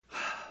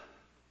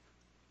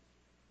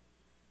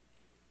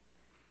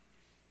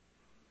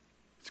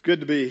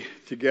good to be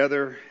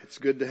together. It's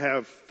good to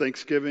have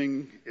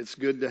Thanksgiving. It's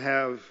good to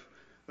have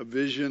a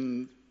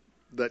vision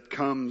that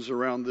comes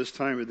around this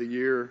time of the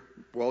year.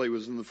 While he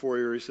was in the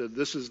foyer, he said,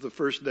 "This is the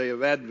first day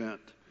of Advent."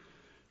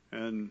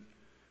 And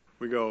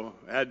we go,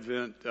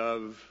 Advent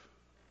of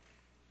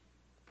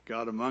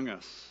God among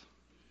us.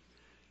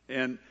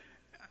 And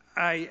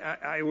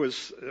I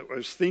was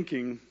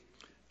thinking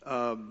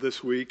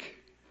this week,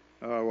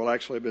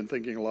 actually I've been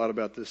thinking a lot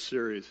about this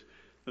series.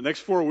 The next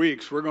 4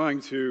 weeks, we're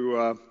going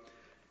to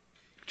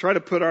try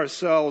to put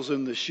ourselves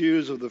in the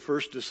shoes of the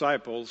first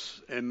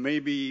disciples and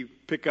maybe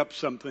pick up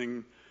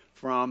something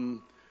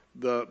from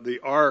the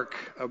arc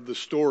of the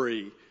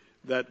story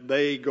that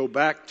they go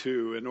back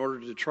to in order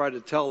to try to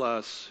tell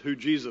us who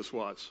Jesus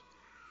was.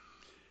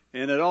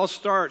 And it all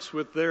starts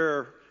with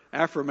their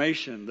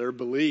affirmation, their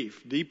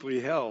belief,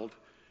 deeply held,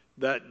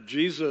 that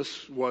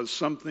Jesus was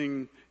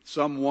somebody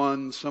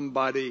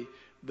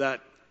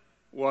that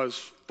was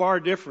far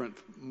different,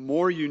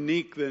 more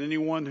unique than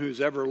anyone who's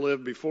ever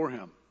lived before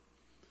him.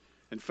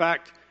 In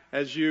fact,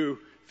 as you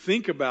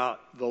think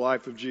about the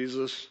life of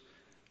Jesus,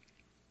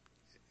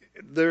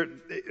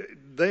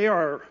 they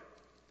are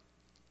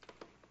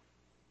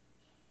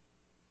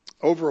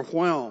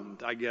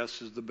overwhelmed, I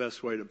guess is the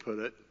best way to put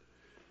it,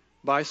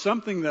 by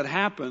something that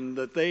happened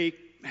that they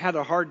had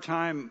a hard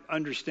time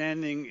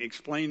understanding,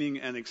 explaining,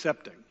 and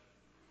accepting.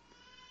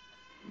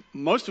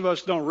 Most of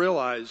us don't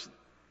realize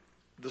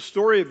the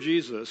story of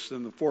Jesus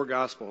in the four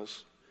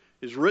Gospels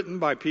is written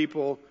by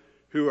people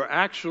who are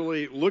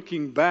actually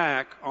looking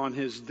back on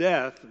his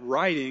death,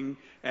 writing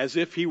as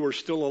if he were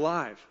still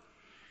alive.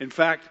 In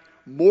fact,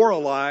 more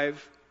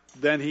alive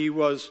than he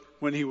was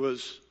when he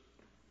was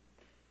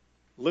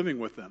living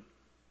with them.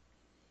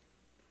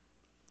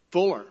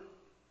 Fuller,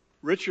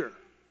 richer.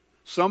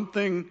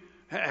 Something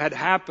had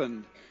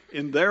happened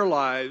in their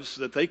lives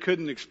that they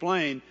couldn't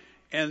explain,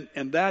 and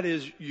that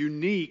is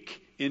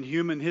unique in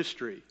human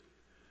history.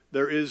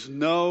 There is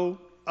no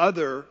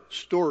other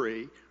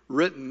story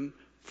written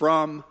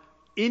from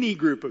any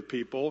group of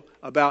people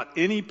about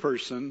any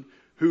person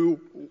who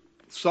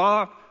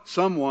saw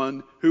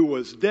someone who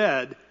was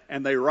dead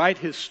and they write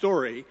his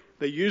story.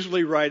 They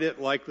usually write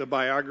it like the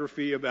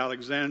biography of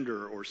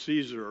Alexander or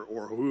Caesar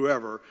or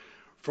whoever,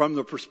 from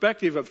the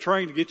perspective of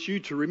trying to get you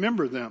to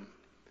remember them.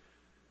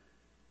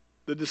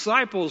 The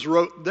disciples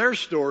wrote their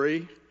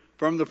story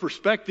from the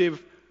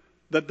perspective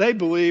that they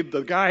believed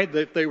the guy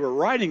that they were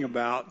writing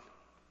about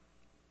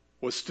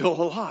was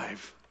still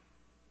alive.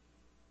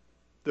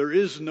 There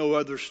is no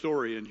other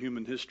story in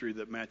human history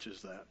that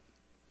matches that.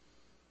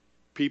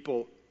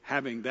 People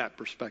having that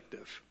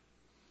perspective.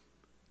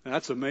 And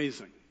that's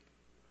amazing.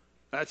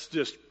 That's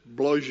just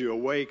blows you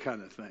away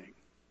kind of thing.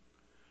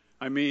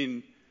 I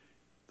mean,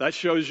 that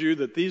shows you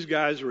that these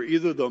guys were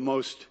either the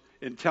most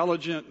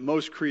intelligent,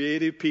 most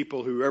creative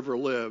people who ever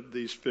lived,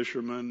 these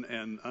fishermen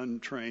and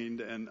untrained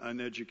and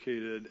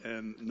uneducated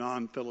and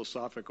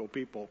non-philosophical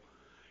people,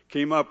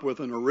 came up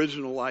with an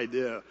original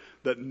idea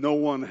that no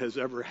one has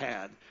ever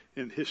had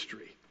in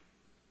history.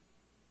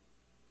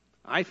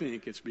 I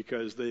think it's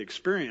because they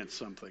experienced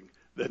something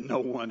that no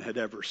one had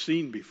ever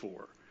seen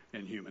before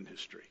in human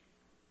history.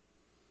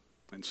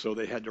 And so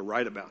they had to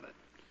write about it.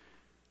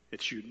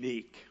 It's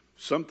unique.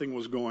 Something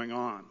was going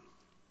on.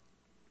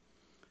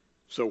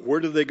 So where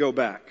do they go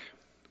back?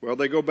 Well,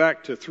 they go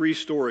back to 3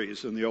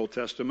 stories in the Old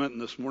Testament,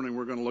 and this morning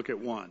we're going to look at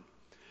one.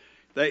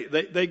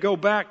 They go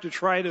back to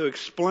try to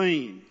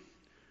explain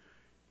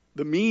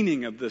the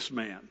meaning of this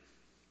man,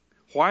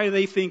 why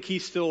they think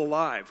he's still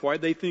alive, why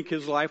they think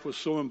his life was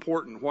so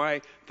important,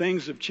 why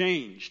things have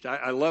changed.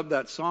 I love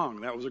that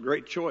song. That was a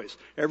great choice.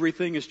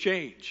 Everything has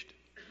changed.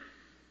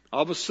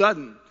 All of a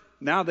sudden,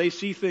 now they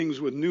see things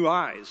with new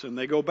eyes, and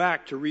they go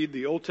back to read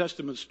the Old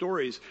Testament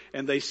stories,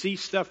 and they see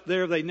stuff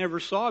there they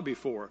never saw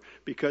before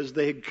because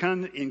they had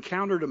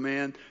encountered a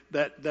man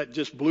that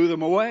just blew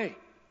them away.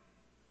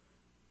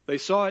 They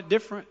saw it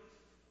different.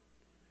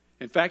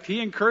 In fact, he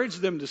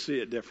encouraged them to see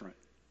it different.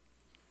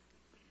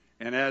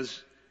 And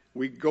as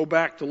we go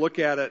back to look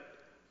at it,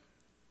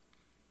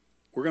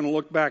 we're going to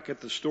look back at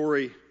the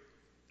story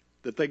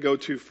that they go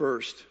to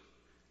first,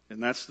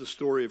 and that's the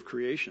story of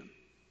creation.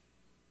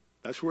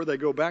 That's where they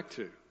go back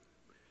to.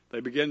 They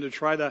begin to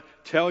try to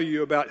tell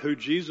you about who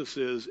Jesus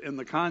is in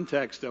the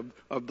context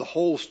of the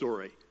whole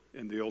story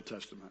in the Old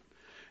Testament.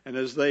 And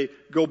as they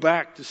go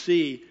back to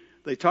see,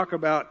 they talk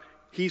about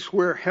he's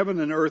where heaven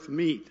and earth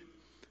meet.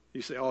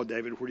 You say, "Oh,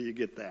 David, where do you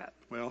get that?"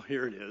 Well,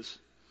 here it is.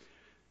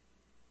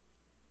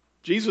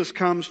 Jesus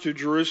comes to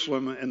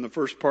Jerusalem in the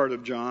first part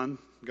of John,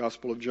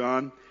 Gospel of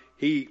John.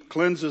 He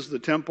cleanses the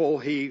temple.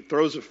 He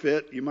throws a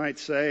fit, you might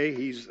say.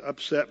 He's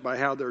upset by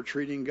how they're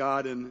treating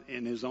God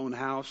in his own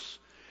house.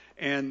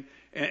 And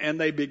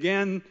he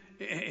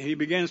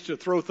begins to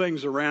throw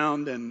things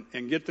around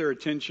and get their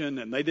attention,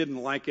 and they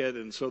didn't like it.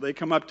 And so they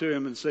come up to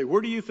him and say,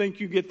 "Where do you think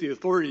you get the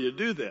authority to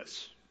do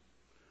this?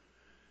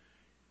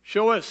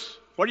 Show us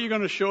What are you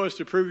going to show us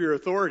to prove your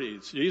authority?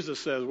 Jesus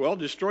says, well,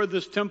 destroy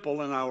this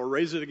temple and I will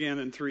raise it again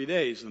in 3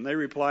 days. And they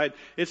replied,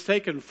 it's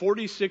taken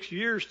 46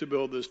 years to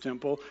build this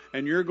temple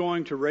and you're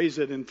going to raise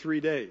it in 3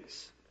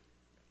 days.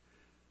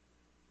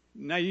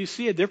 Now, you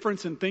see a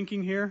difference in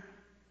thinking here?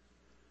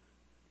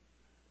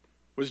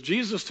 Was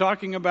Jesus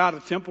talking about a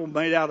temple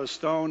made out of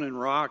stone and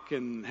rock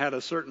and had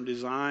a certain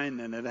design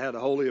and it had a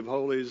Holy of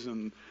Holies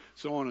and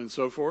so on and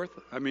so forth?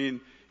 I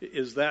mean,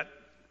 is that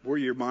where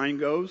your mind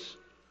goes?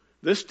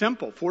 This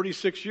temple,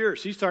 46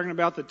 years, he's talking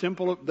about the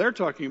temple, they're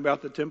talking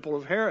about the temple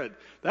of Herod.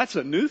 That's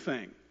a new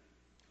thing.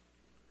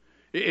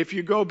 If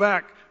you go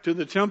back to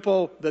the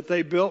temple that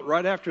they built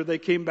right after they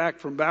came back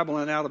from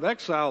Babylon out of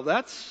exile,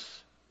 that's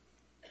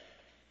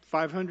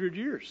 500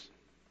 years,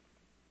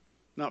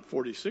 not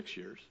 46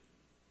 years.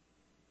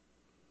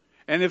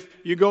 And if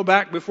you go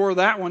back before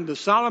that one to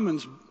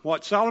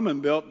what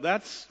Solomon built,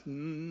 that's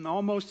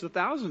almost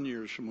 1,000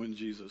 years from when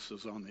Jesus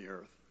is on the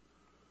earth.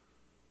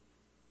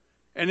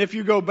 And if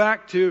you go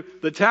back to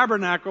the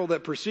tabernacle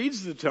that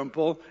precedes the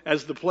temple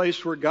as the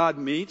place where God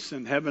meets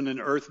and heaven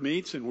and earth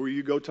meets and where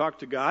you go talk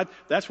to God,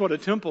 that's what a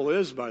temple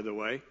is, by the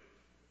way.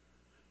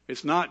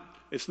 It's not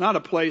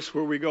a place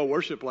where we go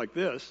worship like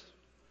this.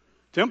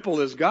 Temple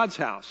is God's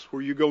house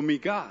where you go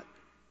meet God,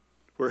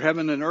 where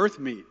heaven and earth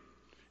meet.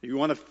 You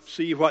want to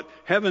see what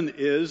heaven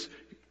is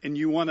and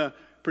you want to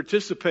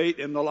participate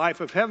in the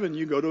life of heaven,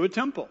 you go to a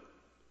temple.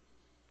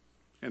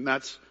 And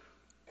that's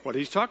what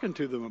he's talking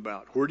to them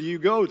about. Where do you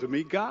go to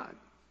meet God?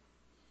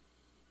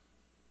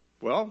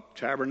 Well,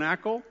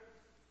 tabernacle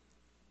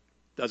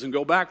doesn't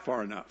go back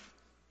far enough.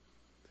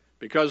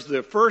 Because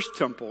the first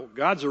temple,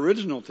 God's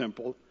original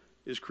temple,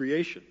 is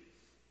creation.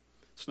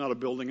 It's not a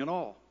building at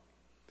all.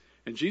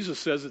 And Jesus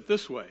says it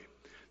this way.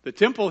 The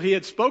temple he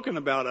had spoken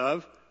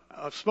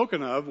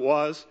of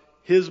was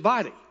his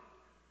body.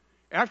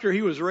 After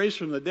he was raised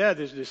from the dead,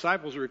 his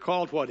disciples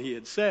recalled what he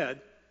had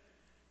said.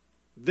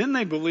 Then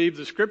they believed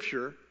the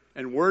scripture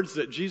and words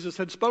that Jesus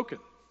had spoken.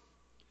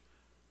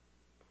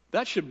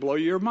 That should blow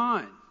your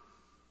mind.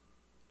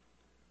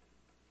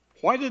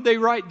 Why did they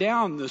write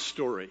down this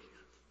story?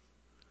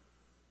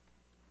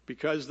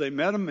 Because they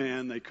met a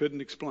man they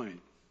couldn't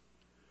explain,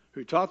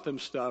 who taught them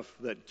stuff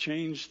that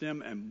changed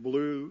them and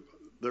blew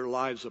their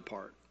lives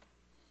apart,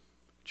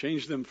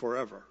 changed them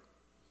forever.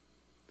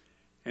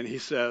 And he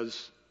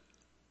says,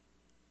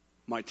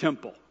 my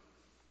temple.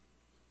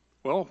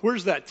 Well,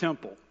 where's that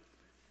temple?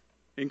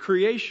 In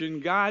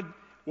creation, God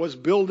was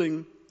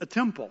building a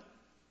temple.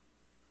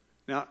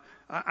 Now,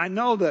 I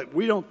know that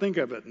we don't think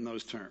of it in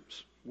those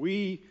terms.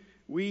 We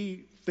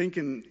think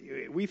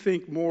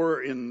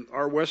more in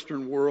our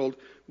Western world.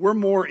 We're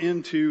more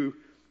into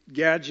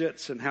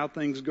gadgets and how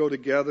things go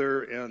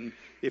together. And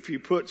if you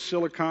put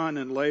silicon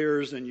and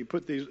layers and you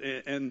put these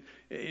and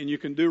you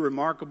can do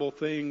remarkable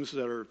things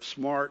that are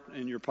smart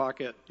in your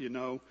pocket,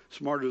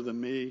 smarter than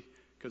me.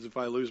 Because if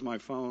I lose my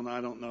phone, I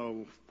don't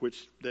know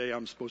which day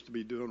I'm supposed to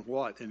be doing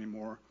what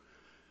anymore.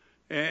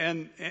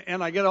 And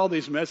I get all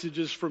these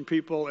messages from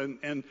people,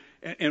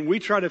 and we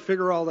try to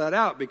figure all that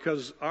out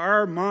because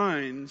our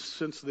minds,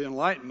 since the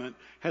Enlightenment,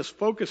 has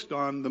focused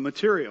on the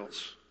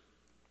materials,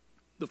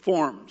 the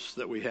forms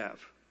that we have.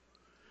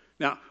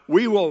 Now,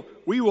 we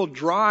will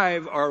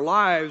drive our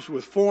lives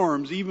with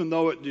forms even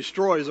though it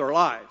destroys our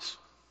lives.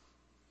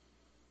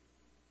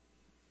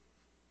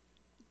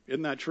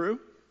 Isn't that true?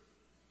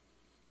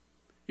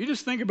 You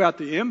just think about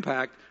the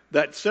impact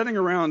that sitting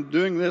around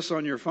doing this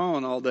on your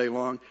phone all day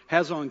long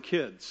has on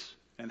kids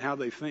and how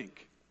they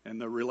think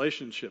and the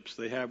relationships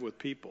they have with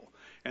people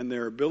and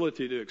their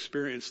ability to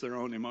experience their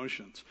own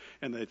emotions.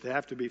 And they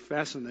have to be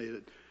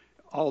fascinated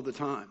all the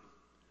time.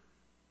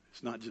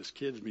 It's not just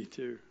kids, me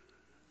too.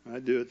 I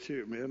do it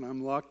too, man.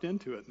 I'm locked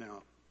into it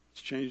now.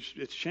 It's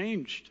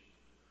changed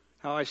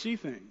how I see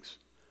things.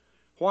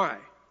 Why?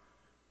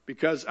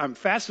 Because I'm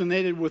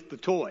fascinated with the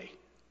toy,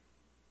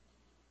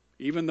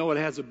 even though it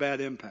has a bad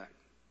impact.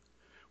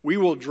 We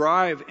will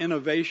drive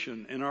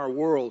innovation in our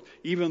world,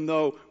 even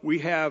though we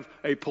have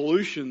a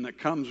pollution that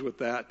comes with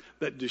that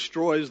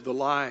destroys the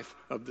life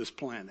of this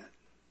planet.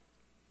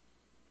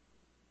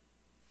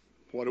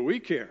 What do we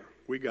care?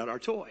 We got our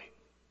toy.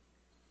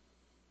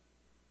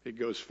 It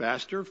goes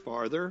faster,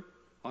 farther,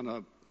 on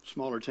a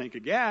smaller tank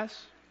of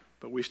gas,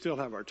 but we still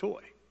have our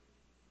toy,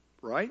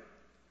 right?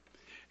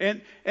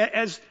 And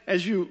as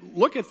you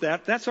look at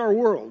that, that's our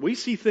world. We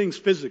see things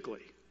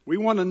physically. We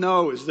want to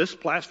know, is this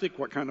plastic?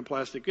 What kind of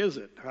plastic is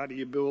it? How do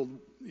you build,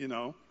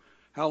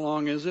 how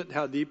long is it?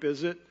 How deep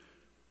is it?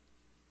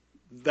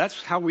 That's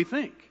how we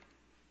think,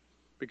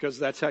 because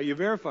that's how you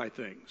verify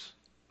things.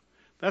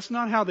 That's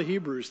not how the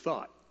Hebrews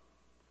thought.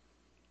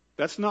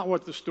 That's not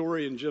what the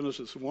story in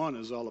Genesis 1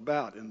 is all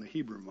about in the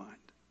Hebrew mind.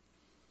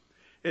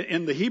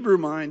 In the Hebrew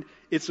mind,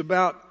 it's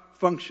about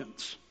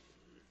functions.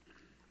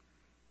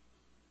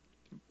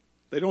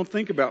 They don't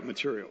think about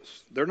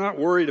materials. They're not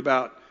worried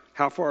about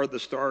how far the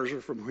stars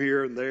are from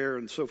here and there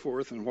and so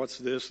forth and what's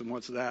this and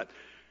what's that.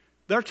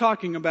 They're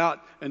talking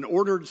about an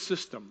ordered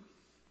system,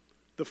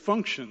 the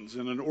functions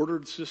in an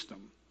ordered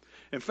system.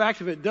 In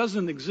fact, if it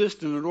doesn't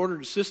exist in an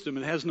ordered system,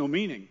 it has no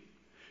meaning.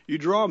 You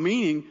draw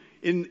meaning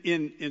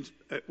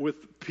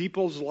with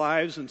people's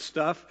lives and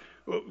stuff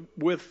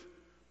with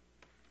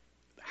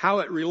how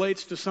it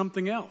relates to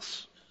something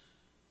else,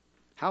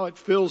 how it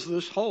fills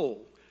this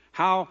hole,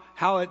 how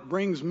it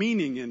brings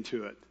meaning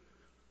into it.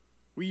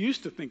 We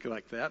used to think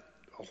like that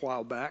a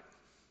while back,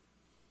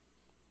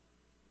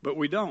 but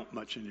we don't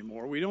much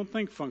anymore. We don't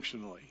think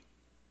functionally.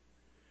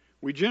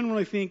 We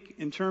generally think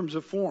in terms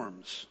of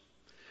forms.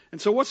 And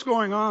so what's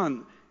going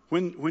on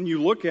when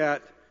you look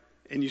at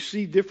and you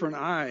see different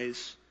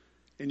eyes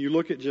and you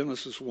look at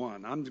Genesis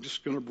 1? I'm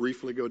just going to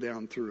briefly go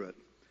down through it.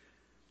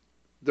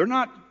 They're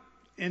not,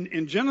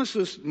 in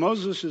Genesis,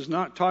 Moses is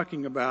not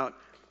talking about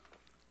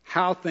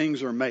how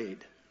things are made.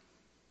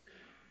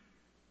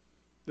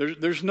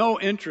 There's no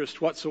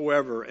interest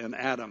whatsoever in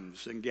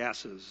atoms and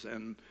gases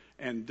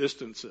and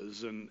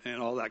distances and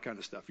all that kind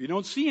of stuff. You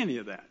don't see any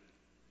of that.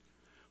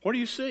 What do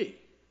you see?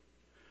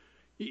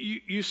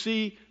 You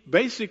see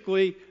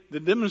basically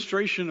the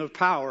demonstration of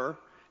power,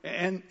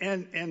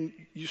 and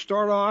you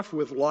start off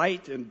with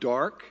light and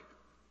dark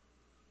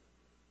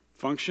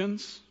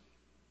functions.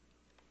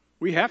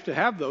 We have to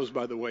have those,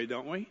 by the way,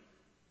 don't we?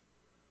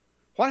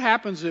 What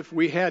happens if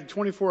we had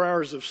 24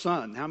 hours of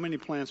sun? How many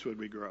plants would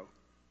we grow?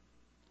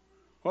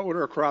 What would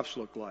our crops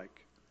look like?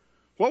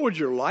 What would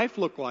your life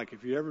look like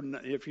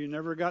if you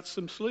never got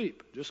some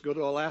sleep? Just go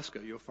to Alaska,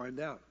 you'll find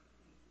out.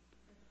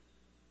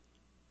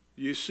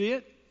 You see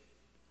it?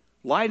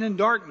 Light and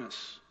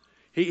darkness.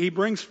 He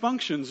brings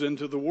functions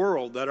into the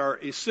world that are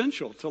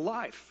essential to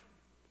life.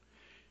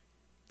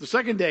 The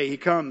second day he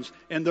comes,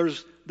 and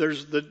there's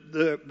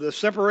the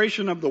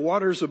separation of the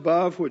waters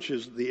above, which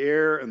is the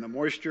air and the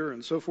moisture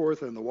and so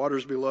forth, and the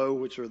waters below,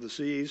 which are the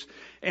seas.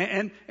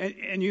 And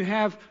you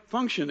have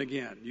function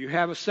again. You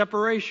have a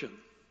separation.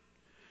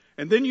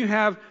 And then you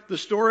have the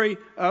story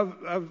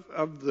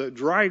of the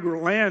dry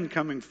land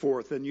coming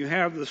forth, and you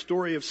have the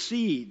story of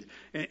seed,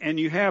 and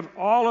you have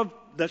all of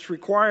that's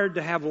required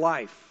to have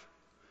life,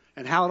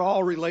 and how it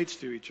all relates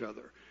to each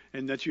other,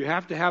 and that you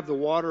have to have the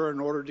water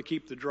in order to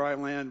keep the dry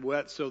land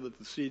wet so that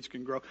the seeds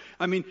can grow.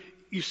 I mean,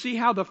 you see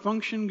how the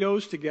function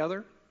goes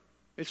together?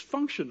 It's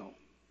functional.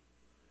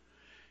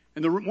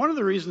 And one of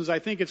the reasons I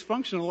think it's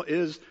functional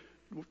is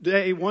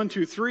day 1,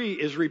 2, 3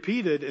 is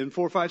repeated in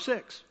 4, 5,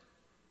 6.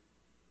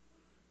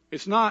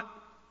 It's not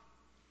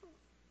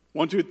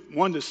 1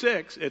 to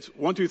 6. It's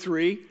 1, 2,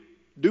 3,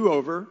 do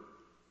over,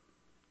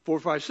 4,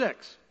 5,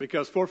 6.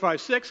 Because 4, 5,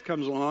 6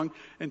 comes along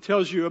and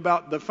tells you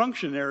about the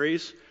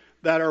functionaries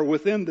that are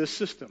within this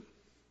system.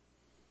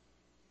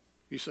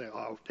 You say,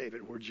 oh,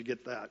 David, where'd you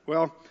get that?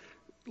 Well,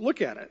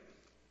 look at it.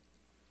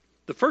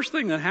 The first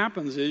thing that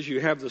happens is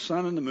you have the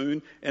sun and the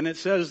moon, and it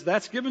says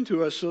that's given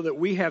to us so that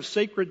we have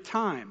sacred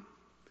time.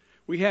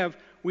 We have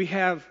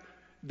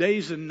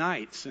days and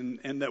nights,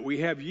 and that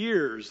we have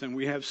years, and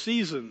we have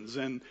seasons,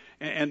 and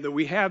that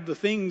we have the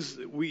things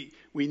that we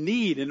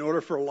need in order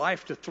for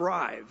life to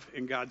thrive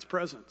in God's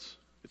presence.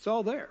 It's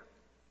all there.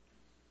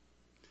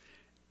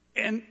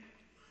 And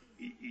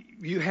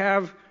you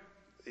have,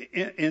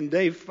 in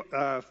day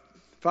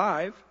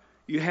 5,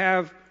 you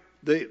have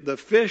the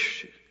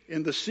fish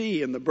in the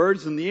sea and the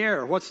birds in the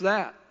air. What's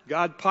that?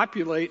 God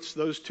populates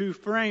those two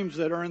frames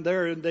that are in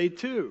there in day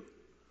 2.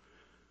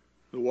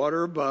 The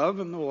water above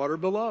and the water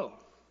below.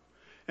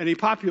 And he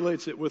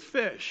populates it with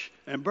fish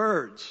and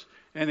birds.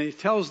 And he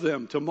tells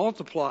them to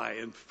multiply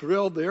and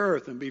fill the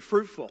earth and be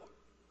fruitful.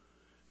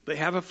 They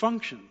have a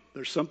function.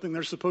 There's something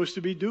they're supposed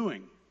to be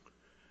doing.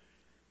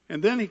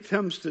 And then he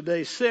comes to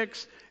day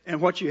 6, and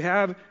what you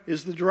have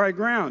is the dry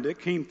ground. It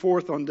came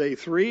forth on day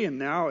 3, and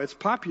now it's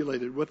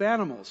populated with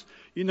animals.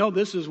 You know,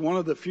 this is one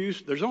of the few,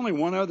 there's only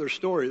one other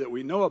story that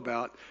we know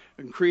about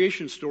in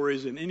creation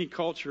stories in any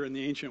culture in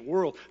the ancient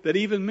world that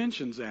even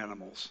mentions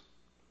animals.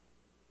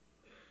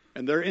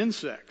 And they're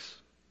insects.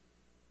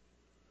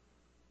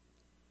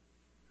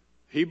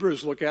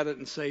 Hebrews look at it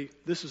and say,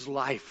 this is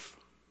life.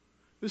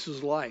 This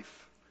is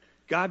life.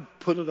 God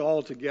put it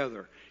all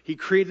together. He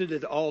created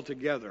it all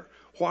together.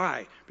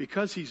 Why?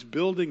 Because he's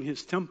building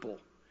his temple.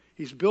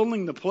 He's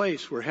building the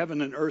place where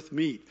heaven and earth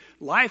meet.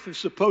 Life is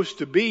supposed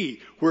to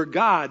be where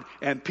God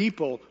and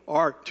people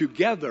are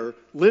together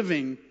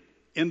living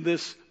in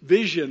this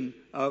vision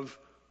of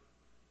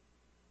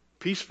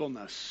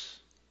peacefulness.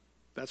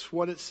 That's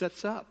what it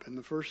sets up in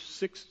the first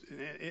 6,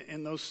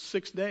 in those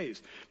 6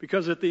 days.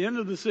 Because at the end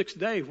of the 6th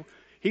day,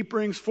 he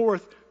brings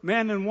forth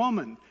man and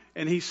woman.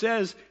 And he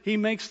says he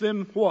makes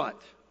them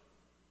what?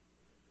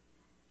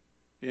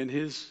 In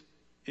his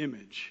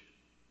image.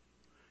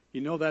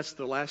 You know that's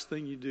the last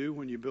thing you do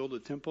when you build a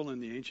temple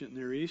in the ancient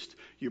Near East?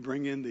 You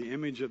bring in the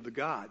image of the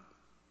God.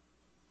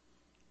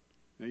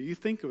 Now you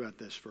think about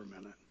this for a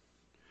minute.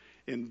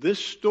 In this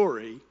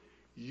story,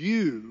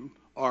 you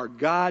are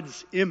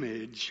God's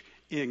image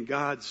in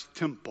God's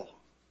temple.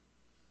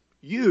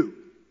 You.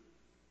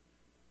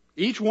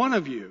 Each one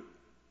of you.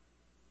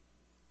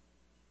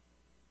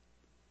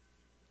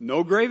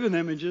 No graven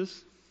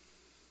images.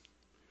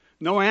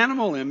 No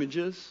animal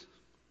images.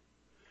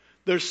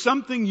 There's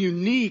something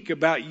unique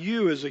about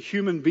you as a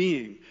human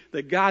being,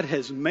 that God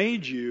has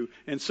made you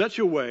in such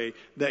a way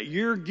that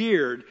you're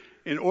geared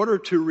in order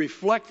to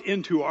reflect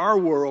into our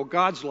world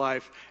God's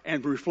life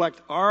and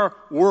reflect our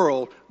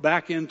world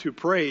back into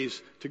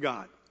praise to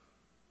God.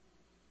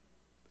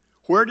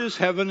 Where does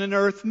heaven and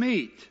earth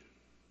meet?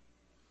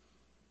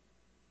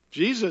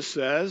 Jesus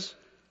says,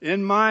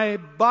 in my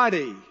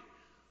body.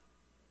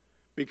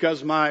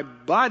 Because my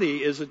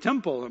body is a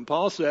temple. And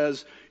Paul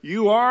says,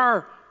 you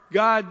are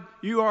God,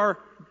 you are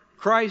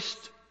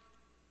Christ's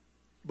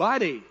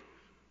body.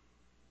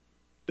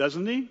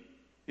 Doesn't he?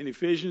 In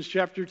Ephesians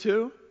chapter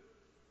 2.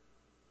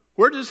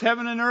 Where does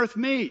heaven and earth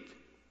meet?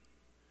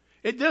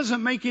 It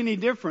doesn't make any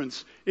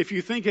difference if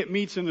you think it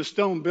meets in a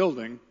stone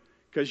building,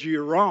 because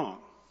you're wrong.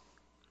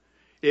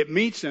 It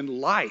meets in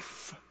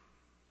life.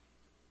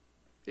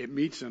 It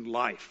meets in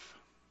life.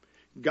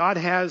 God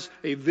has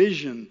a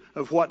vision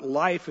of what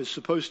life is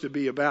supposed to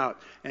be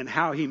about and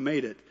how he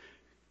made it.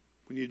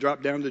 When you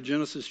drop down to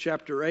Genesis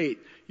chapter 8,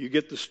 you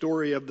get the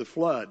story of the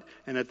flood.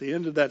 And at the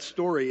end of that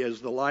story,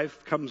 as the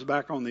life comes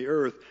back on the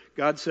earth,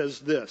 God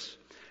says this: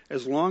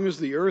 as long as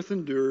the earth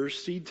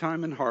endures, seed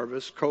time and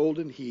harvest, cold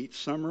and heat,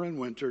 summer and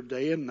winter,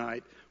 day and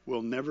night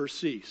will never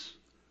cease.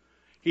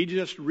 He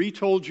just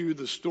retold you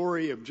the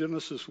story of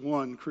Genesis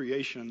 1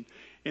 creation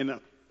in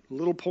a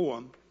little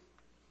poem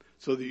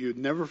so that you'd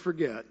never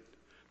forget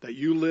that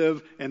you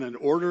live in an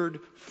ordered,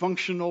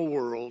 functional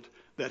world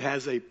that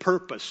has a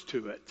purpose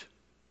to it.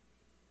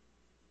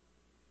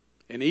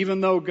 And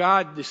even though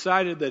God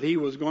decided that he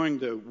was going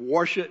to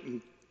wash it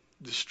and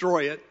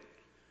destroy it,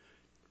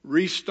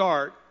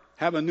 restart,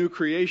 have a new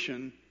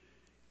creation,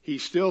 he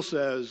still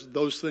says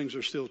those things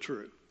are still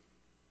true.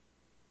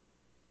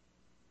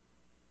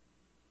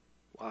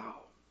 Wow.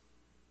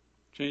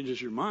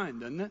 Changes your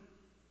mind, doesn't it?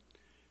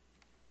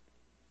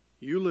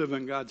 You live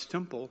in God's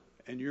temple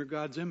and you're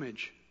God's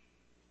image.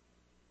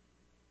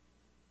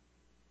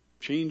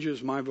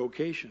 Changes my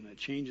vocation. It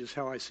changes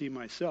how I see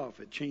myself.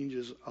 It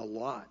changes a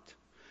lot.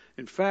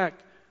 In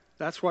fact,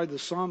 that's why the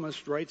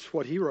psalmist writes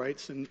what he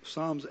writes in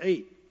Psalms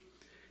 8.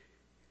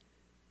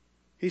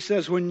 He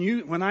says,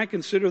 when I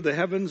consider the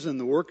heavens and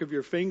the work of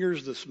your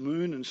fingers, the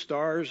moon and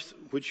stars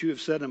which you have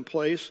set in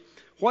place,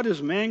 what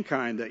is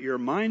mankind that you're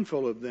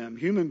mindful of them,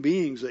 human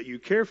beings that you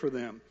care for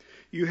them?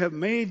 You have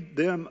made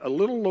them a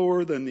little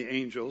lower than the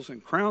angels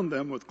and crowned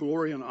them with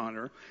glory and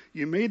honor.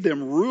 You made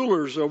them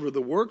rulers over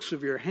the works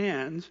of your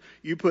hands.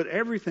 You put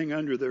everything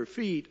under their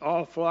feet,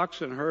 all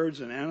flocks and herds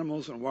and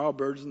animals and wild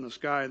birds in the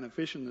sky and the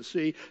fish in the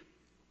sea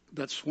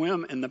that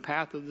swim in the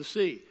path of the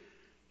sea.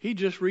 He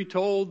just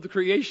retold the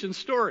creation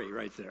story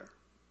right there.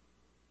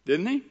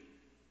 Didn't he?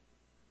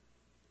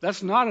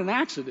 That's not an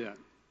accident.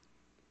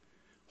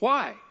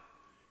 Why?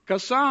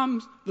 Because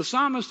the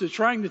psalmist is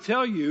trying to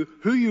tell you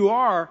who you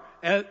are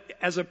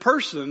as a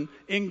person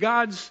in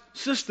God's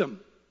system.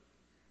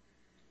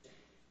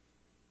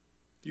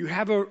 You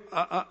have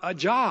a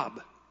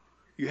job.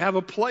 You have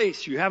a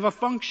place. You have a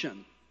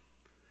function.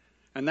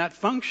 And that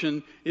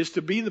function is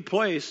to be the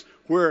place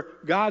where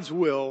God's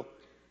will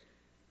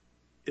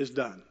is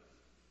done.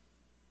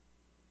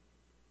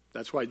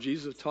 That's why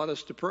Jesus taught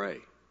us to pray.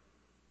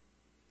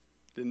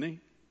 Didn't he?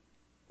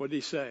 What did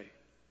he say?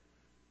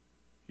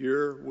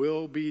 Your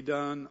will be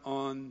done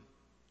on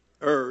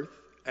earth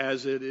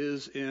as it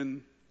is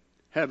in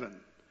heaven.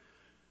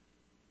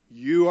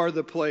 You are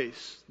the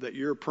place that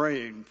you're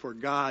praying for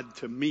God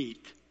to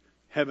meet.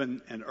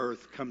 Heaven and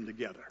earth come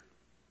together.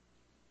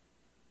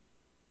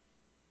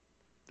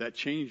 That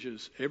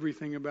changes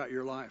everything about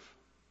your life.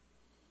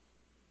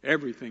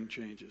 Everything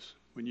changes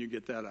when you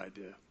get that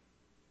idea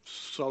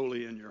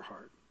solely in your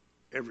heart.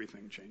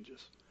 Everything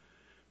changes.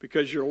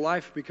 Because your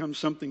life becomes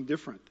something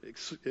different.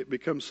 It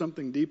becomes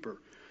something deeper.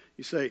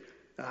 You say,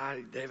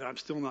 David, I'm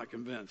still not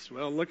convinced.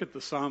 Well, look at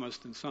the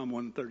psalmist in Psalm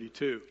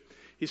 132.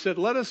 He said,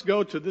 let us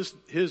go to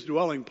his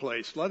dwelling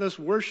place. Let us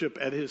worship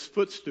at his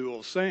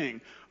footstool, saying,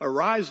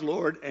 arise,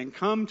 Lord, and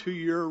come to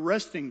your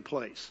resting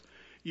place.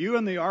 You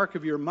and the ark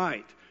of your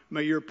might.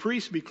 May your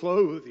priests be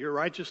clothed with your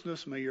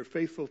righteousness. May your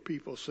faithful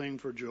people sing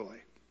for joy.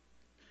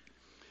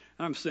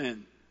 I'm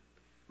saying,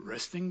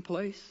 resting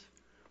place?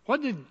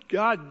 What did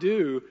God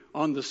do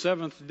on the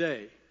seventh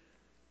day?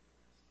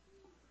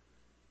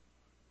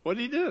 What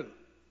did he do?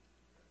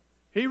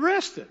 He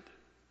rested.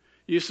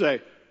 You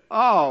say,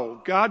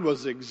 oh, God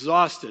was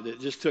exhausted. It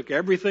just took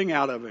everything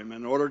out of him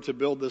in order to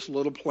build this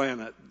little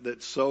planet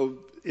that's so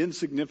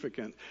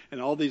insignificant,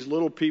 and all these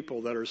little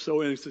people that are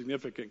so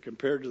insignificant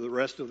compared to the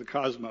rest of the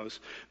cosmos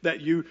that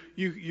you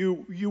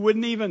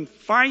wouldn't even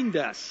find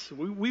us.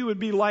 We would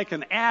be like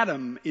an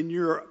atom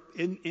in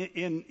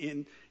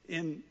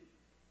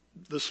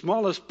the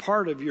smallest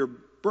part of your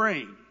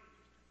brain,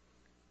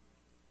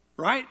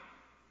 right?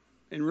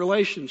 In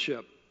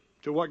relationship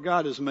to what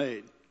God has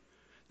made.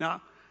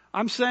 Now,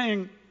 I'm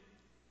saying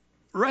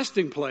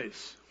resting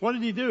place. What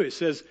did he do? He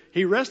says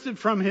he rested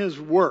from his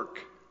work.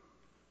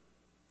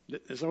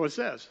 That's what it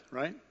says,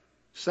 right?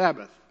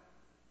 Sabbath.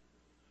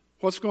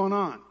 What's going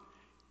on?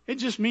 It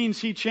just means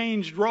he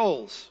changed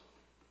roles.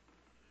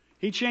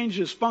 He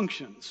changes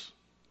functions.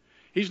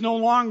 He's no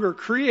longer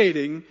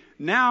creating.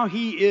 Now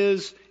he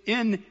is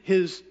in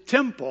his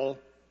temple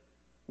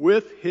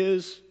with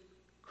his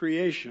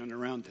creation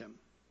around him.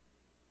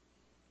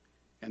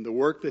 And the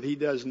work that he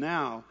does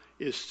now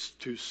is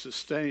to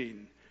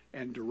sustain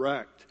and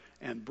direct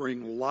and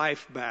bring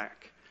life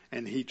back.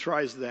 And he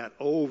tries that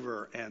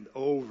over and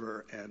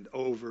over and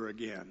over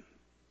again.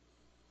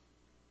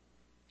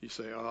 You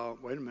say, oh,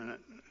 wait a minute.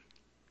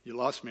 You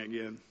lost me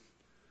again.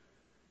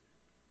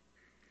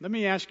 Let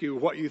me ask you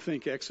what you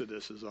think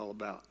Exodus is all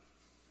about.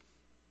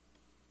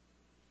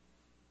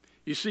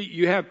 You see,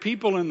 you have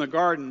people in the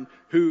garden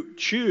who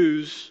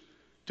choose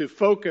to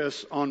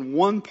focus on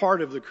one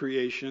part of the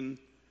creation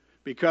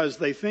because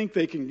they think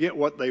they can get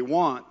what they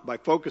want by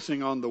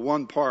focusing on the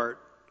one part.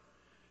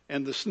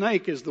 And the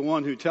snake is the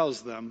one who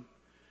tells them.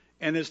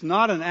 And it's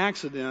not an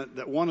accident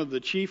that one of the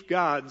chief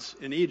gods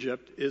in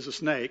Egypt is a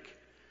snake.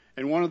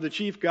 And one of the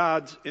chief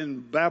gods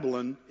in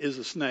Babylon is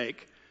a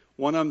snake.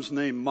 One of them's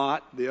named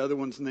Mot, the other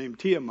one's named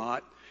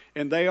Tiamat.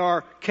 And they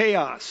are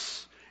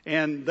chaos.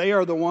 And they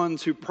are the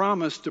ones who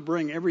promise to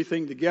bring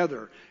everything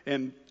together.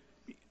 And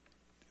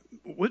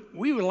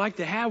we would like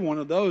to have one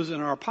of those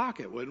in our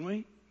pocket, wouldn't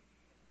we?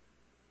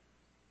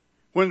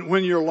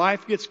 When your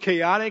life gets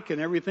chaotic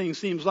and everything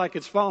seems like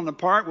it's falling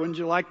apart, wouldn't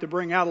you like to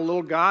bring out a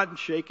little God and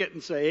shake it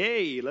and say,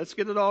 hey, let's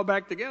get it all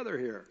back together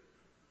here?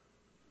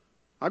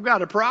 I've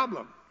got a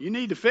problem. You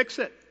need to fix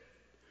it.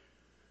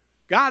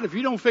 God, if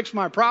you don't fix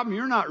my problem,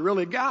 you're not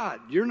really God.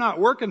 You're not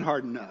working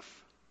hard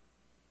enough.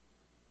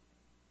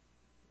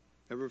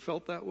 Ever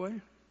felt that way?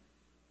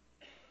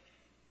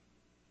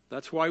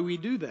 That's why we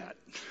do that.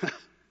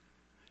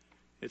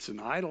 It's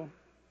an idol.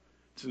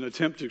 It's an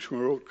attempt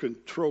to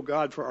control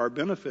God for our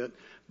benefit.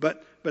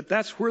 But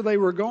that's where they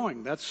were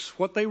going. That's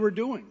what they were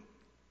doing.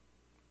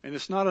 And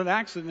it's not an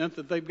accident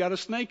that they've got a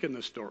snake in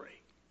the story.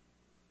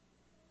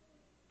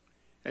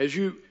 As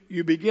you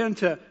begin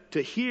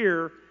to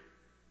hear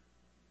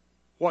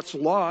what's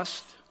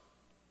lost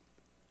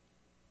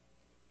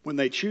when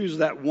they choose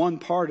that one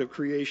part of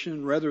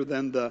creation rather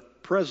than the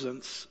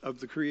presence of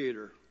the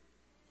Creator.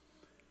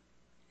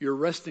 Your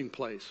resting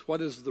place.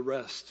 What is the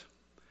rest?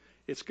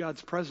 It's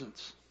God's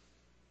presence.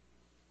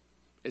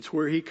 It's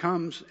where He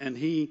comes and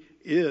He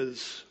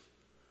is.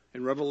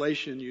 In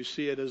Revelation, you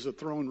see it as a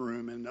throne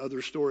room. In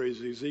other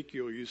stories,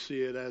 Ezekiel, you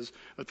see it as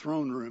a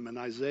throne room. In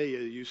Isaiah,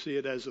 you see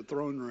it as a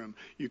throne room.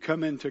 You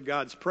come into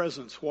God's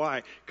presence.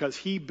 Why? Because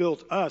He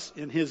built us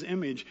in His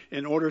image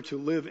in order to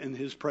live in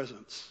His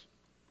presence.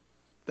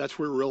 That's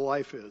where real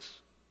life is.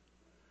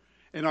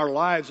 And our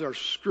lives are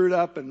screwed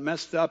up and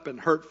messed up and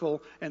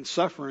hurtful and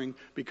suffering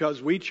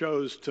because we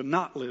chose to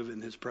not live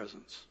in His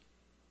presence.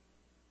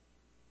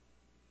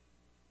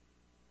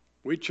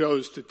 We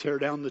chose to tear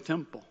down the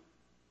temple,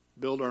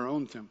 build our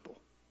own temple,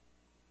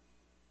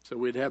 so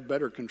we'd have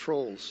better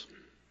controls.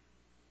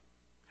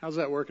 How's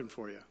that working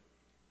for you?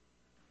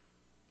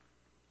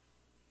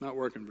 Not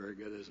working very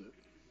good, is it?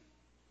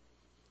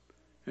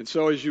 And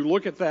so as you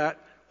look at that,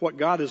 what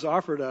God has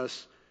offered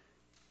us,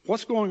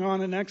 what's going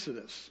on in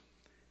Exodus?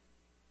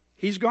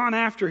 He's gone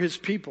after His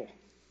people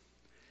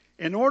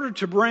in order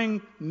to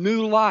bring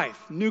new life,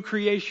 new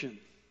creation.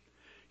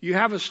 You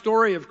have a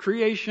story of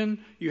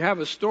creation, you have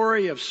a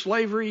story of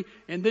slavery,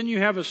 and then you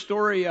have a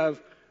story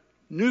of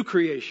new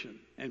creation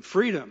and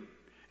freedom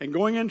and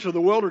going into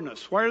the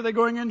wilderness. Why are they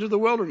going into the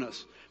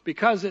wilderness?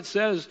 Because it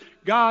says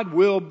God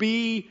will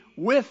be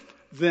with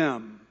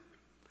them.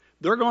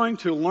 They're going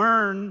to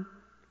learn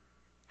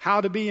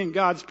how to be in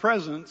God's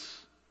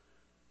presence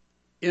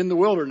in the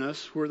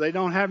wilderness where they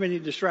don't have any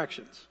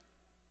distractions.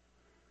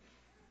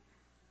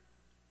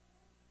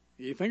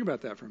 You think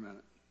about that for a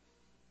minute.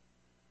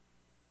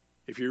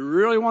 If you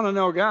really want to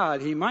know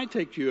God, He might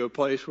take you to a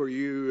place where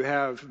you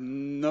have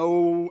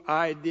no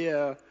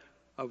idea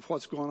of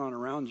what's going on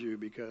around you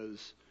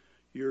because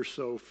you're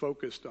so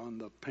focused on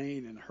the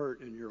pain and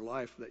hurt in your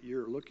life that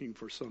you're looking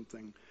for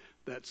something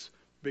that's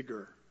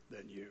bigger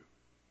than you.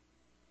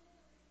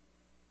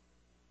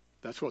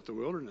 That's what the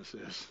wilderness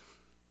is.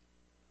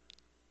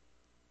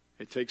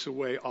 It takes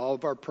away all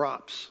of our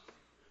props.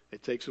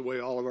 It takes away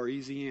all of our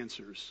easy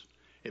answers.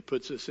 It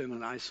puts us in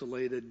an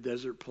isolated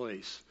desert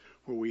place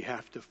where we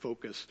have to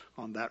focus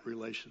on that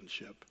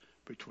relationship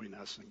between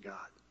us and God.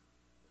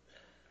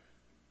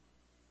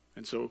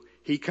 And so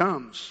He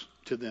comes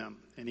to them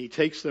and He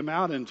takes them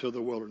out into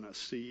the wilderness.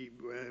 See,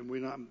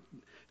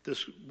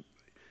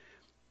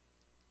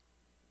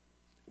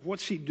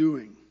 what's He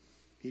doing?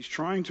 He's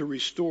trying to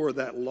restore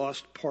that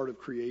lost part of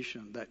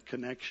creation, that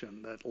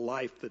connection, that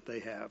life that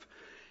they have.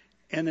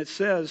 And it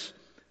says,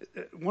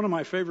 one of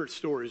my favorite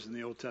stories in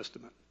the Old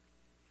Testament.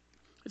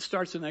 It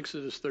starts in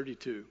Exodus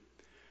 32.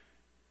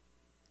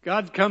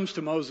 God comes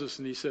to Moses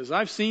and He says,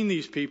 I've seen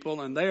these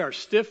people and they are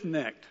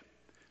stiff-necked.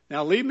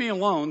 Now leave me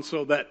alone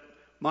so that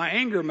my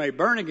anger may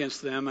burn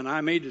against them and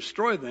I may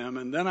destroy them,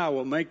 and then I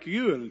will make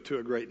you into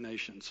a great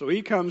nation. So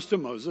He comes to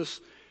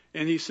Moses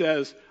and He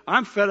says,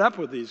 I'm fed up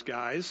with these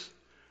guys.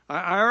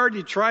 I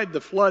already tried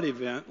the flood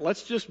event.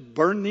 Let's just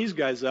burn these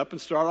guys up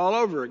and start all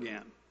over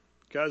again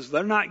because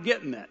they're not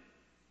getting it.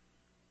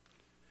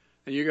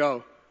 And you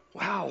go,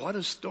 wow, what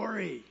a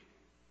story.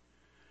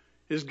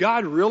 Is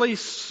God really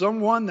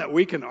someone that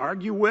we can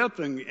argue with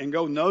and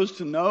go nose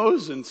to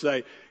nose and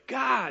say,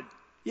 God,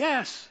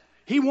 yes,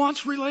 He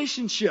wants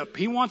relationship.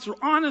 He wants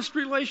honest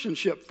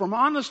relationship from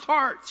honest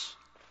hearts.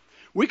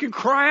 We can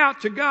cry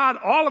out to God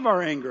all of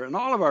our anger and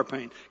all of our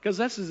pain, because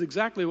this is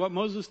exactly what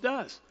Moses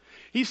does.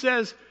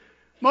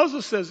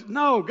 Moses says,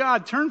 no,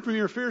 God, turn from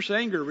your fierce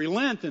anger,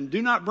 relent, and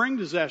do not bring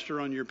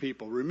disaster on your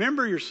people.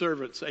 Remember your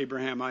servants,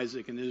 Abraham,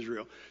 Isaac, and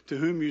Israel, to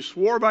whom you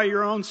swore by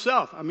your own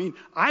self. I mean,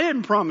 I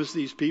didn't promise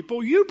these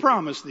people. You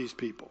promised these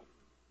people.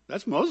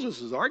 That's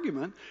Moses'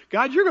 argument.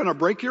 God, you're going to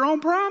break your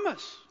own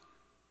promise.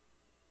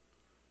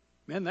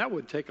 Man, that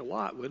would take a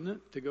lot, wouldn't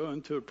it? To go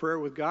into a prayer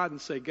with God and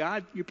say,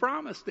 God, you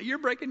promised that you're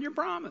breaking your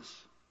promise.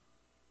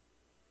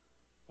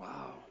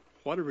 Wow,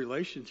 what a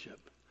relationship.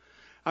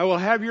 I will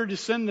have your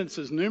descendants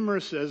as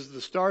numerous as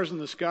the stars in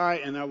the sky,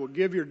 and I will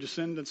give your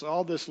descendants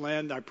all this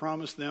land I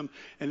promised them,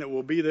 and it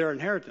will be their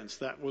inheritance.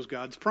 That was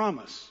God's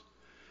promise.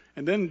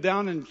 And then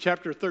down in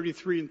chapter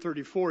 33 and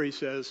 34, he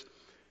says,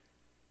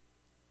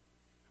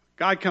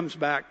 God comes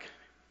back.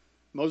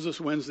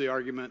 Moses wins the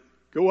argument.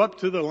 Go up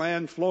to the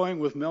land flowing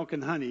with milk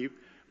and honey,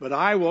 but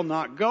I will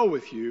not go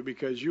with you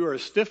because you are a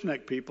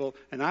stiff-necked people,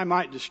 and I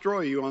might destroy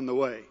you on the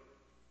way.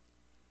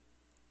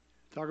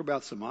 Talk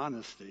about some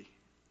honesty.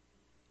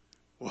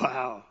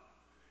 Wow.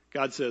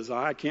 God says,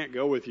 I can't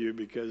go with you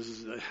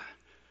because,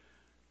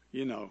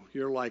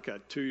 you're like a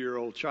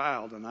 2-year-old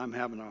child and I'm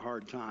having a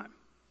hard time.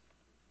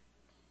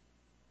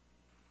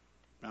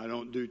 I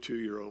don't do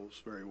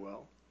 2-year-olds very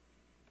well.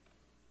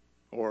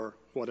 Or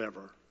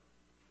whatever.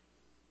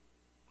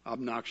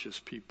 Obnoxious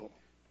people.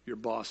 Your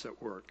boss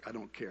at work. I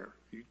don't care.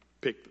 You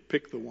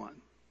pick the one.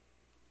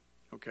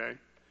 Okay?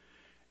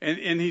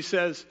 And he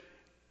says,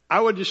 I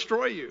would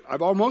destroy you.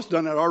 I've almost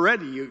done it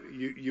already.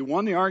 You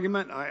won the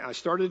argument. I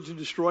started to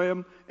destroy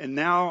them, and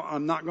now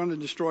I'm not going to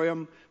destroy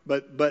them,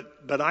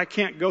 but I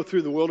can't go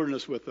through the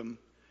wilderness with them.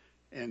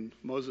 And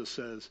Moses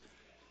says,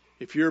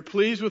 if you're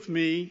pleased with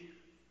me,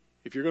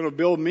 if you're going to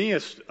build me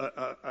a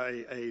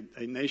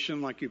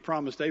nation like you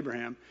promised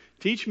Abraham,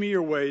 teach me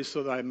your ways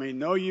so that I may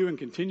know you and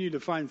continue to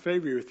find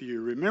favor with you.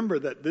 Remember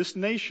that this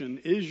nation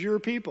is your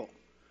people.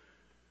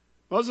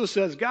 Moses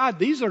says, God,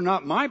 these are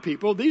not my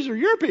people. These are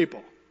your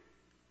people.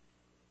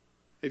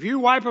 If you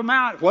wipe them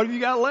out, what have you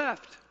got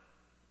left?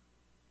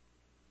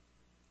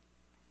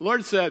 The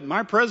Lord said,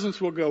 my presence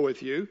will go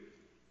with you.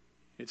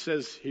 It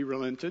says he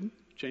relented,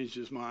 changed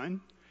his mind.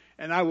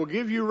 And I will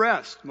give you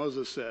rest,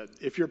 Moses said.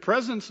 If your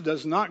presence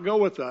does not go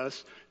with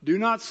us, do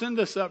not send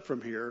us up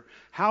from here.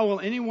 How will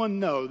anyone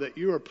know that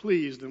you are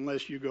pleased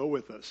unless you go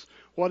with us?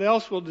 What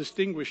else will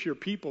distinguish your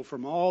people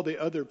from all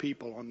the other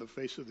people on the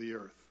face of the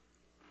earth?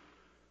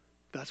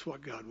 That's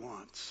what God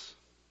wants.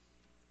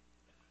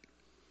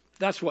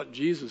 That's what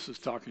Jesus is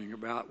talking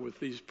about with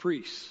these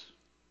priests.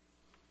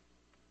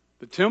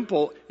 The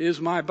temple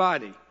is my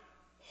body.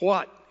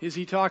 What is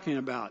he talking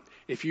about?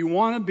 If you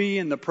want to be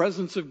in the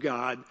presence of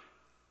God,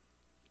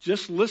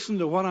 just listen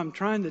to what I'm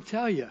trying to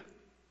tell you.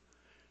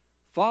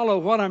 Follow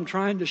what I'm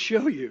trying to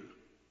show you.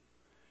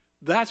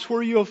 That's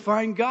where you'll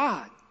find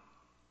God.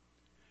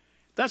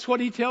 That's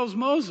what he tells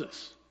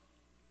Moses.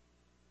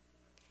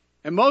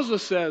 And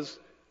Moses says,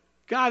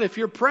 God, if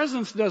your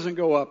presence doesn't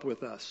go up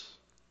with us,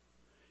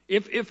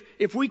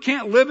 if we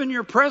can't live in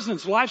your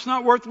presence, life's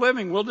not worth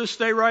living. We'll just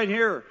stay right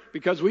here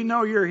because we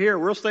know you're here.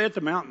 We'll stay at the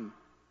mountain.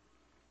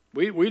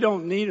 We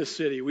don't need a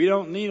city. We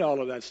don't need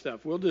all of that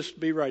stuff. We'll just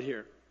be right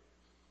here.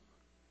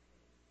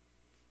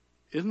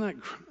 Isn't that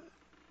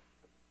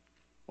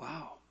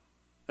wow?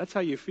 That's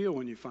how you feel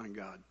when you find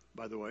God,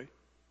 by the way.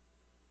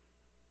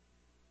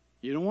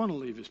 You don't want to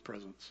leave his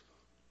presence.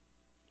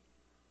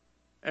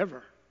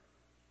 Ever.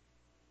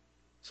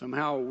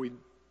 Somehow we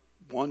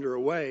wander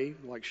away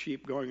like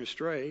sheep going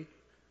astray,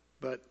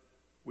 but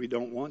we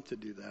don't want to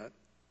do that.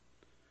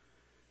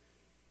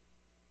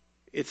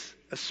 It's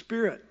a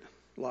spirit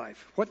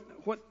life.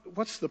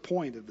 What's the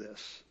point of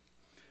this?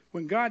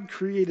 When God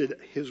created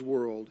his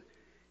world,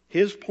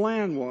 his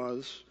plan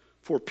was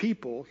for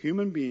people,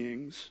 human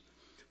beings,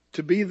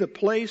 to be the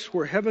place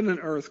where heaven and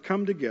earth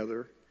come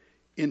together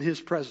in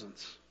his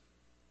presence.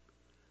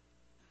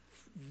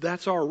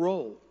 That's our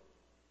role.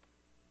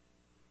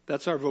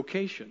 That's our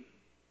vocation.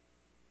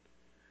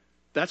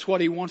 That's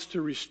what he wants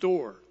to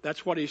restore.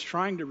 That's what he's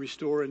trying to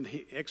restore in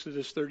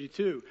Exodus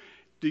 32.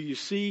 Do you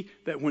see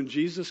that when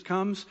Jesus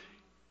comes,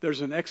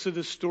 there's an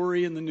Exodus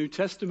story in the New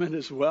Testament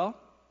as well?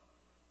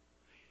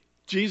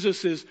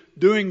 Jesus is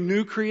doing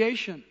new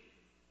creation.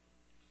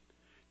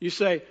 You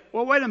say,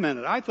 well, wait a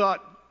minute. I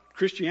thought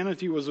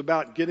Christianity was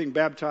about getting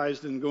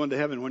baptized and going to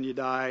heaven when you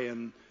die,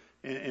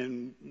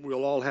 and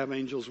we'll all have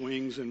angels'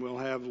 wings, and we'll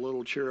have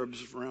little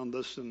cherubs around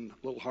us and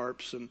little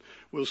harps, and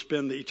we'll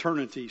spend the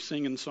eternity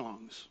singing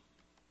songs.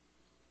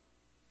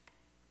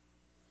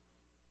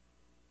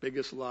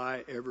 Biggest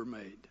lie ever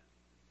made.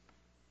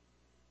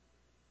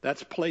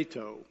 That's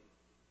Plato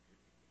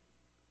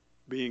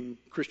being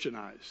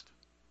Christianized.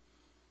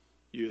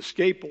 You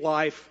escape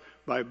life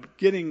by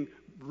getting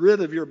rid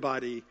of your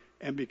body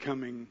and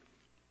becoming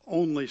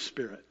only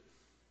spirit.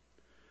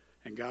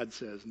 And God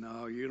says,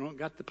 no, you don't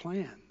got the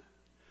plan.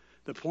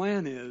 The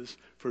plan is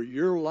for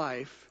your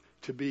life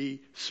to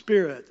be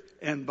spirit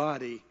and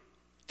body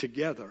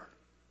together.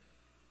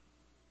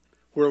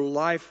 Where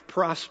life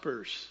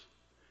prospers,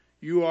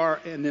 you are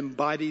an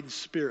embodied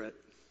spirit.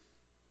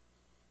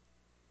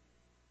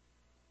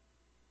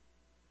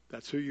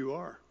 That's who you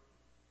are.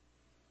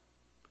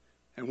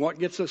 And what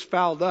gets us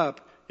fouled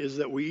up is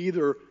that we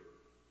either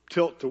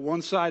tilt to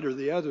one side or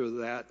the other of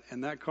that,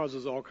 and that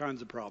causes all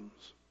kinds of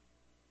problems.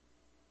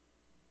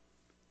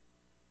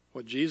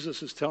 What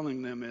Jesus is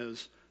telling them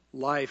is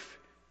life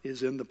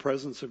is in the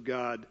presence of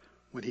God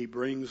when he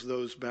brings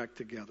those back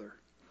together.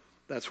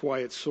 That's why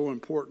it's so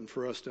important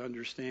for us to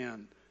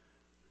understand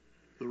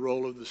the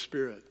role of the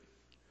Spirit,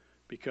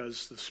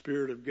 because the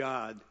Spirit of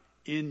God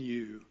in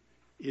you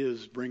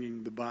is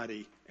bringing the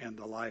body and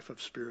the life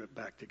of spirit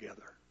back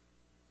together.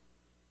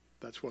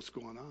 That's what's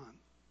going on.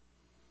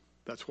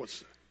 That's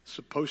what's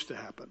supposed to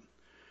happen.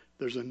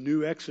 There's a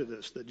new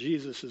exodus that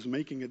Jesus is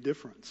making a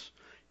difference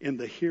in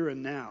the here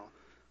and now.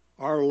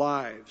 Our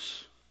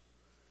lives,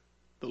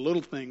 the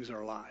little things are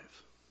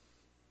alive.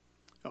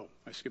 Oh,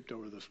 I skipped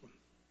over this one.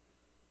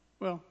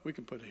 Well, we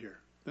can put it here.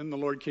 Then the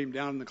Lord came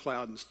down in the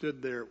cloud and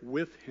stood there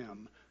with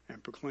him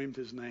and proclaimed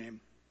his name,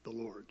 the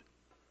Lord.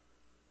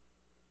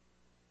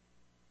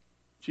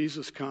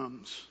 Jesus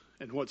comes,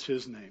 and what's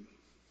his name?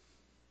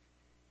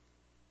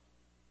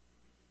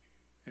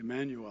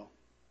 Emmanuel.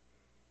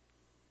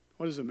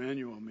 What does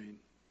Emmanuel mean?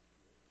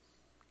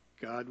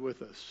 God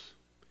with us.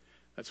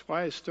 That's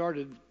why I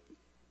started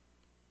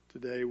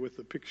today with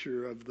the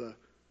picture of the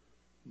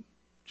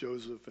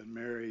Joseph and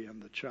Mary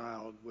and the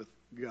child with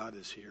God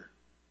is here.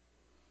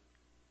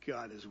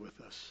 God is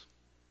with us.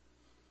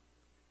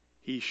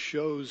 He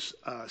shows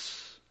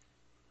us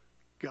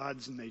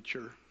God's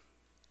nature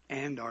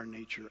and our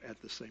nature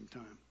at the same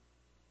time.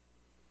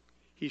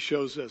 He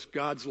shows us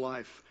God's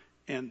life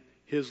and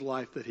his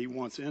life that he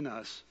wants in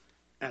us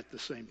at the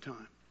same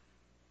time.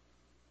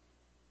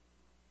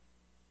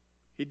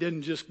 He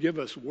didn't just give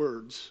us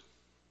words.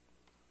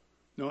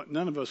 No,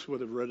 none of us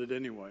would have read it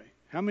anyway.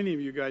 How many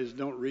of you guys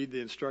don't read the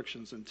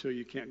instructions until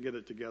you can't get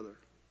it together?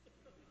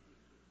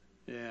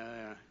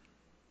 Yeah,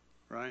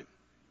 right?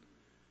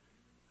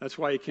 That's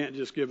why he can't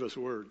just give us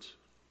words.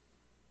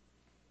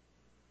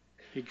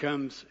 He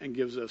comes and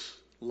gives us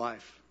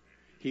life.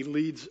 He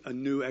leads a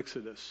new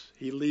exodus.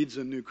 He leads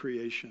a new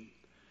creation.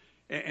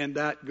 And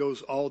that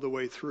goes all the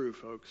way through,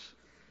 folks.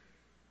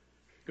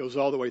 Goes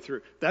all the way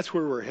through. That's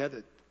where we're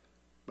headed,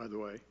 by the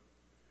way.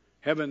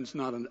 Heaven's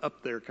not an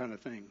up there kind of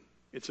thing.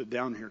 It's a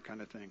down here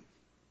kind of thing.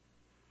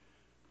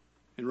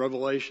 In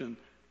Revelation,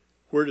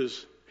 where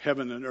does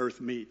heaven and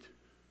earth meet?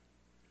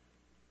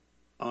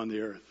 On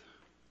the earth.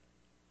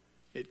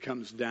 It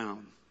comes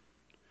down.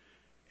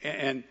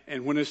 And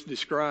when it's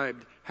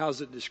described,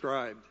 how's it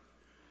described?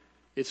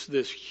 It's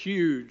this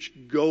huge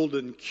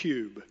golden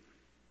cube.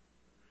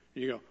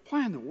 You go,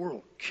 why in the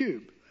world?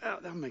 Cube?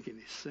 That doesn't make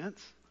any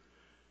sense.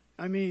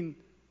 I mean,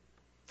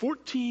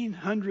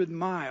 1,400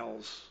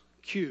 miles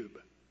cube.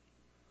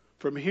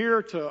 From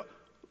here to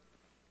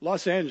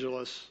Los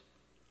Angeles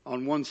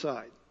on one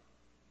side.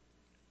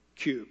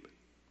 Cube.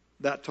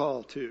 That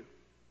tall, too.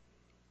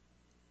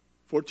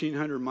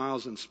 1,400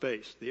 miles in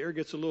space. The air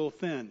gets a little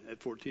thin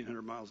at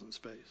 1,400 miles in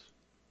space.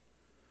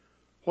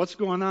 What's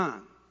going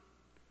on?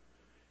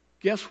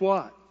 Guess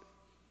what?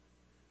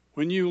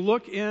 When you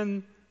look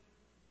in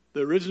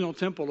the original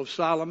temple of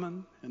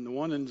Solomon and the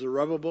one in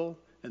Zerubbabel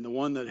and the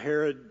one that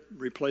Herod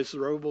replaced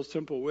Zerubbabel's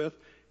temple with,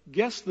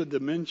 guess the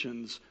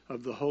dimensions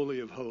of the Holy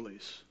of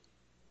Holies.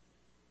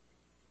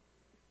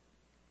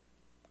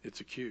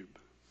 It's a cube.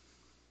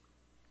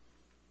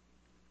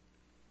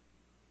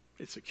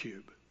 It's a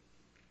cube.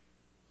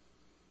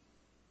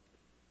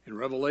 And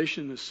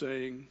Revelation is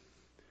saying,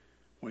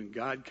 when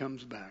God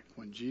comes back,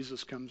 when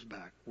Jesus comes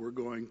back, we're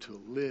going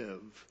to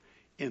live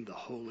in the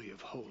Holy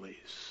of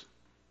Holies,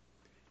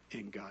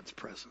 in God's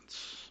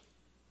presence.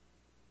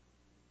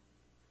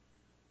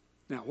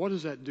 Now, what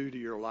does that do to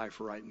your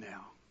life right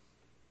now?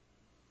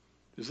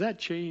 Does that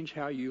change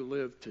how you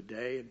live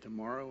today and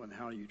tomorrow, and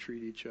how you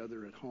treat each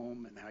other at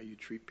home, and how you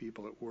treat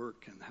people at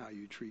work, and how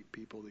you treat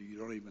people that you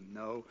don't even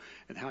know,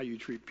 and how you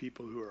treat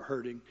people who are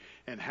hurting,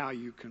 and how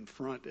you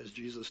confront, as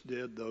Jesus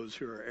did, those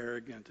who are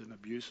arrogant and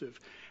abusive?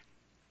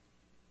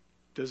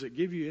 Does it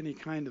give you any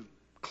kind of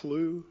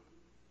clue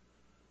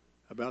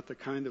about the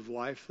kind of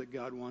life that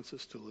God wants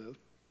us to live?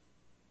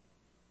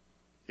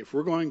 If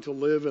we're going to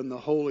live in the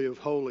Holy of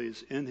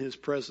Holies, in his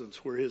presence,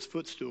 where his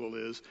footstool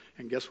is,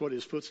 and guess what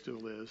his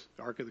footstool is?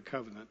 The Ark of the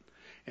Covenant.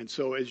 And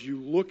so as you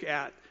look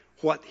at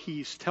what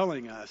he's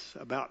telling us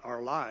about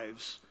our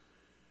lives,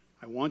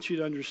 I want you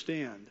to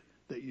understand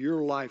that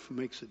your life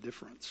makes a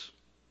difference.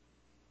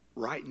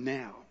 Right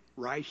now,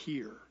 right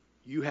here,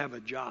 you have a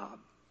job.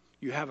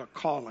 You have a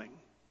calling.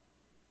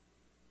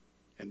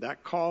 And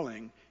that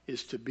calling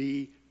is to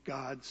be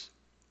God's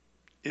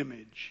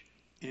image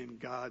in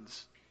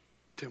God's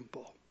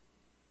temple.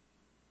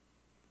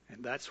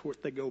 And that's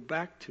what they go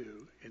back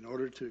to in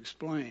order to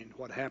explain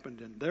what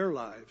happened in their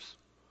lives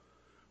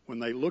when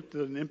they looked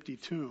at an empty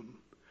tomb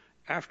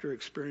after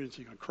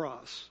experiencing a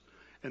cross,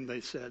 and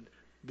they said,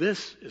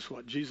 this is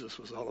what Jesus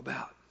was all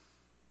about.